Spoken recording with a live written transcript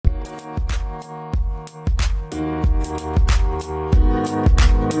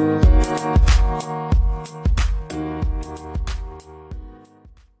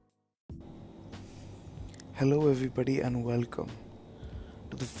everybody, and welcome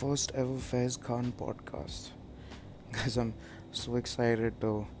to the first ever Faiz podcast. Guys, I'm so excited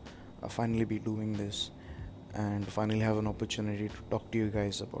to finally be doing this and finally have an opportunity to talk to you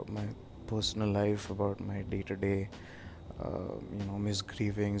guys about my personal life, about my day to day,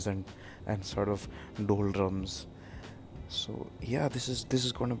 misgrievings and sort of doldrums. So yeah, this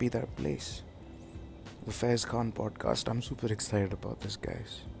is gonna be that place, the Faiz podcast. I'm super excited about this,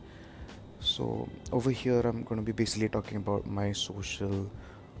 guys. So, over here, I'm going to be basically talking about my social,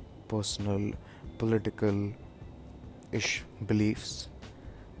 personal, political ish beliefs,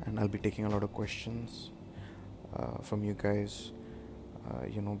 and I'll be taking a lot of questions from you guys,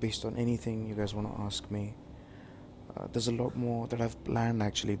 based on anything you guys want to ask me. There's a lot more that I've planned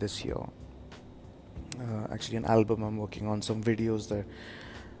actually this year. Actually, an album I'm working on, some videos that,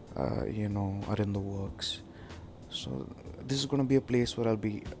 are in the works. So this is going to be a place where I'll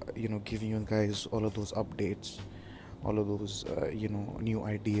be, giving you guys all of those updates, all of those, new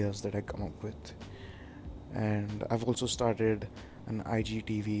ideas that I come up with. And I've also started an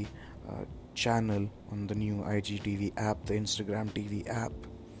IGTV channel on the new IGTV app, the Instagram TV app.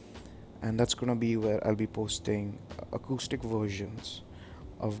 And that's going to be where I'll be posting acoustic versions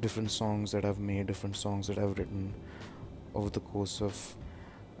of different songs that I've made, different songs that I've written over the course of,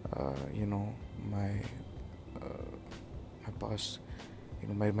 my past,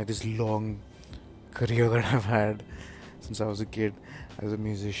 my this long career that I've had since I was a kid as a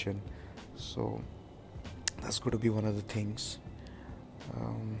musician. So that's going to be one of the things.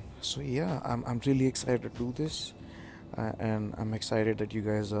 So yeah, I'm really excited to do this, and I'm excited that you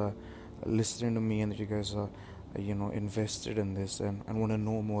guys are listening to me and that you guys are, invested in this and want to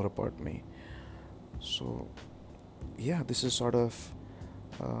know more about me. So yeah, this is sort of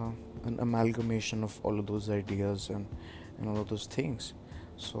an amalgamation of all of those ideas and all of those things.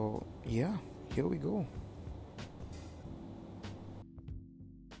 So yeah, here we go.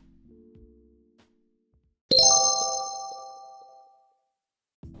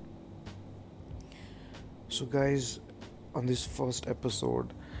 So guys, on this first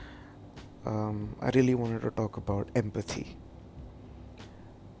episode, I really wanted to talk about empathy.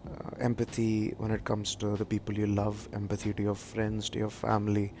 Empathy when it comes to the people you love, empathy to your friends, to your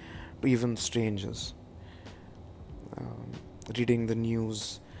family, to even strangers. Reading the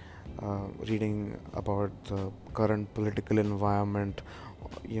news, reading about the current political environment,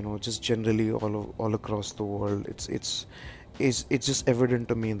 just generally all across the world, it's just evident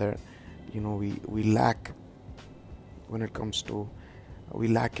to me that we lack when it comes to we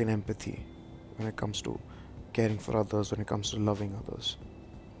lack in empathy when it comes to caring for others, when it comes to loving others.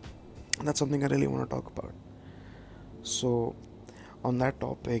 And that's something I really want to talk about. So, on that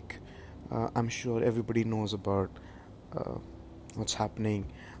topic, I'm sure everybody knows about what's happening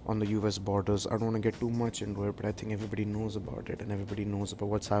on the US borders. I don't want to get too much into it, but I think everybody knows about it, and everybody knows about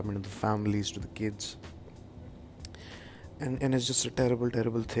what's happening to the families, to the kids. And it's just a terrible,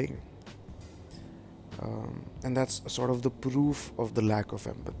 terrible thing. And that's sort of the proof of the lack of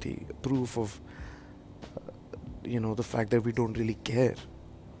empathy, proof of, the fact that we don't really care.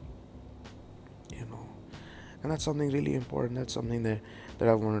 And that's something really important. That's something that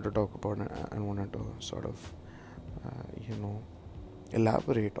I wanted to talk about and wanted to sort of,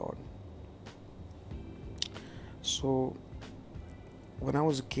 elaborate on. So, when I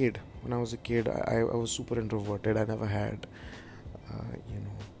was a kid, I was super introverted. I never had,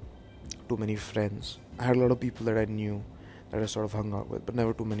 too many friends. I had a lot of people that I knew, that I sort of hung out with, but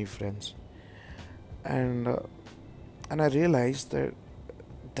never too many friends. And I realized that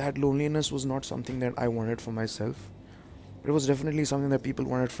loneliness was not something that I wanted for myself. It was definitely something that people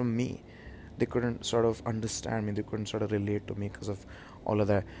wanted from me. They couldn't sort of understand me. They couldn't sort of relate to me because of all of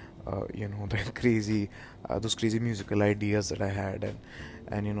that, those crazy musical ideas that I had,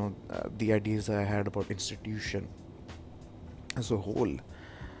 and the ideas that I had about institution as a whole.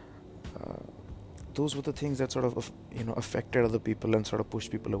 Those were the things that sort of, affected other people and sort of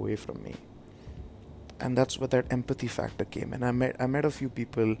pushed people away from me. And that's where that empathy factor came. And I met a few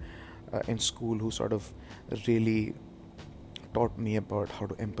people in school who sort of really taught me about how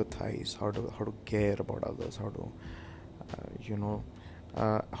to empathize, how to care about others, how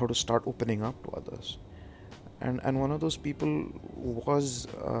to start opening up to others. And one of those people was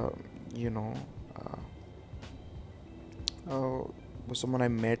was someone I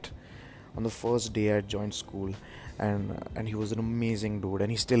met on the first day I joined school, and he was an amazing dude,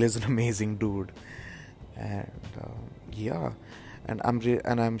 and he still is an amazing dude. And I'm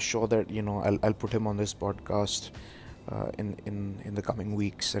sure that I'll put him on this podcast in the coming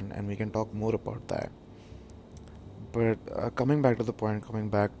weeks, and we can talk more about that. But coming back to the point, coming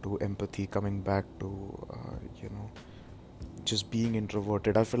back to empathy, coming back to just being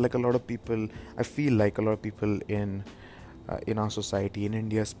introverted, I feel like a lot of people in our society, in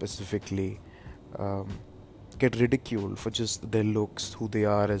India specifically, um, get ridiculed for just their looks, who they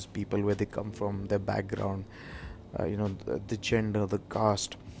are as people, where they come from, their background, the gender, the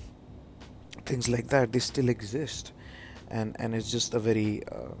caste, things like that. They still exist, and it's just a very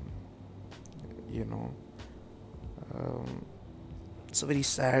you know um, it's a very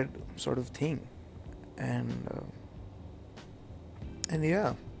sad sort of thing, and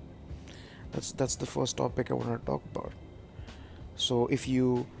yeah, that's the first topic I want to talk about. So if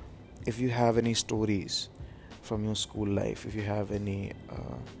you have any stories from your school life, if you have any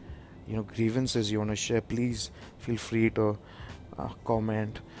grievances you want to share, please feel free to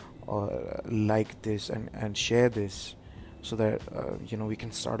comment or like this and share this, so that we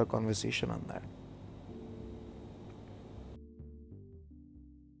can start a conversation on that.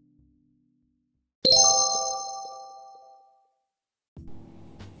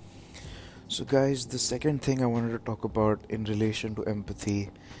 So guys, the second thing I wanted to talk about in relation to empathy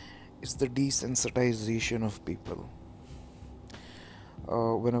is the desensitization of people.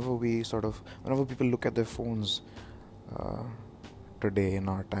 Whenever people look at their phones uh, today in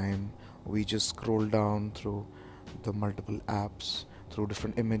our time, we just scroll down through the multiple apps, through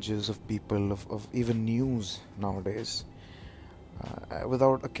different images of people, of even news nowadays,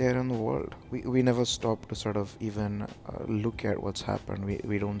 without a care in the world. We never stop to sort of even look at what's happened.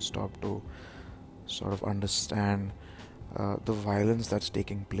 We don't stop to sort of understand the violence that's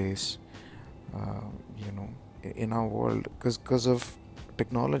taking place, uh, you know, in our world, because of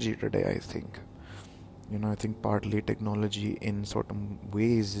technology today. I think partly technology in certain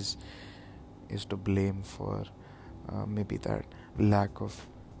ways is to blame for maybe that lack of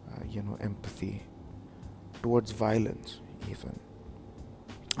empathy towards violence. Even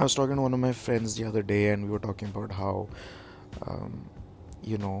I was talking to one of my friends the other day, and we were talking about how um,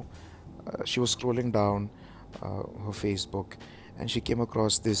 you know she was scrolling down her Facebook, and she came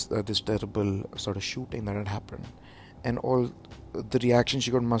across this terrible sort of shooting that had happened, and all the reaction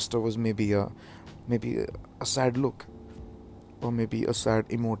she could muster was maybe a sad look, or maybe a sad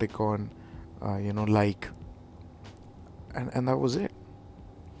emoticon, like, and that was it.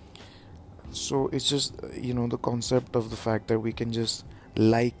 So it's just the concept of the fact that we can just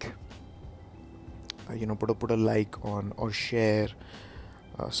like, put a like on or share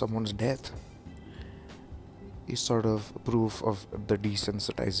someone's death, is sort of proof of the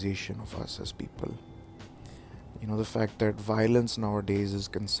desensitization of us as people. The fact that violence nowadays is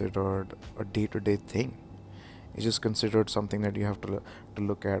considered a day-to-day thing. It's just considered something that you have to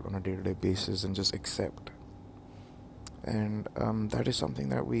look at on a day-to-day basis and just accept. And that is something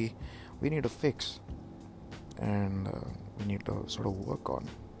that we need to fix, and we need to sort of work on.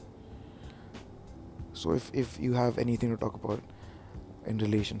 So if you have anything to talk about in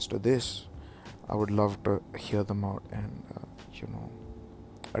relations to this, I would love to hear them out and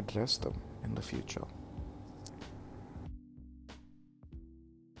address them in the future.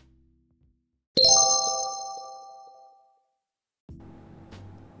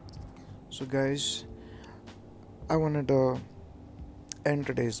 So guys, I wanted to end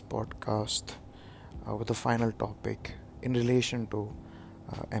today's podcast with a final topic in relation to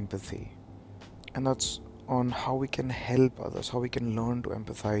empathy, and that's on how we can help others, how we can learn to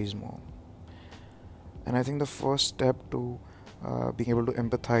empathize more. And I think the first step to being able to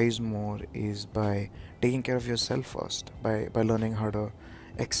empathize more is by taking care of yourself first, by learning how to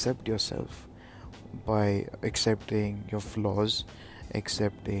accept yourself, by accepting your flaws,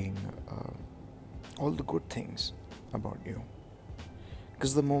 accepting all the good things about you.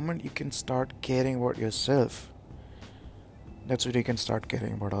 Because the moment you can start caring about yourself, that's when you can start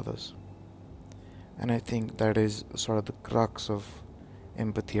caring about others. And I think that is sort of the crux of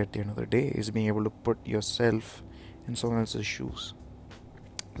empathy at the end of the day, is being able to put yourself in someone else's shoes.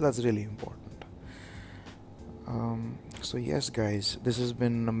 That's really important. So yes, guys, this has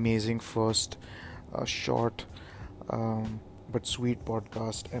been an amazing first short but sweet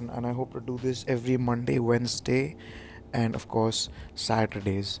podcast, and I hope to do this every Monday, Wednesday, and of course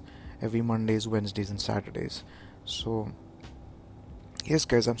Saturdays. Every Mondays, Wednesdays, and Saturdays. So yes,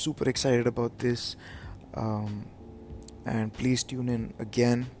 guys, I'm super excited about this. And please tune in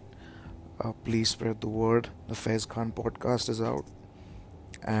again. Please spread the word. The Faiz Khan podcast is out,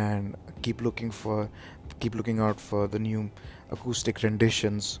 and keep looking out for the new acoustic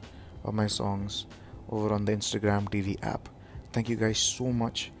renditions of my songs over on the Instagram TV app. Thank you guys so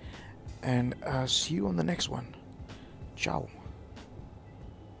much, and see you on the next one. Ciao.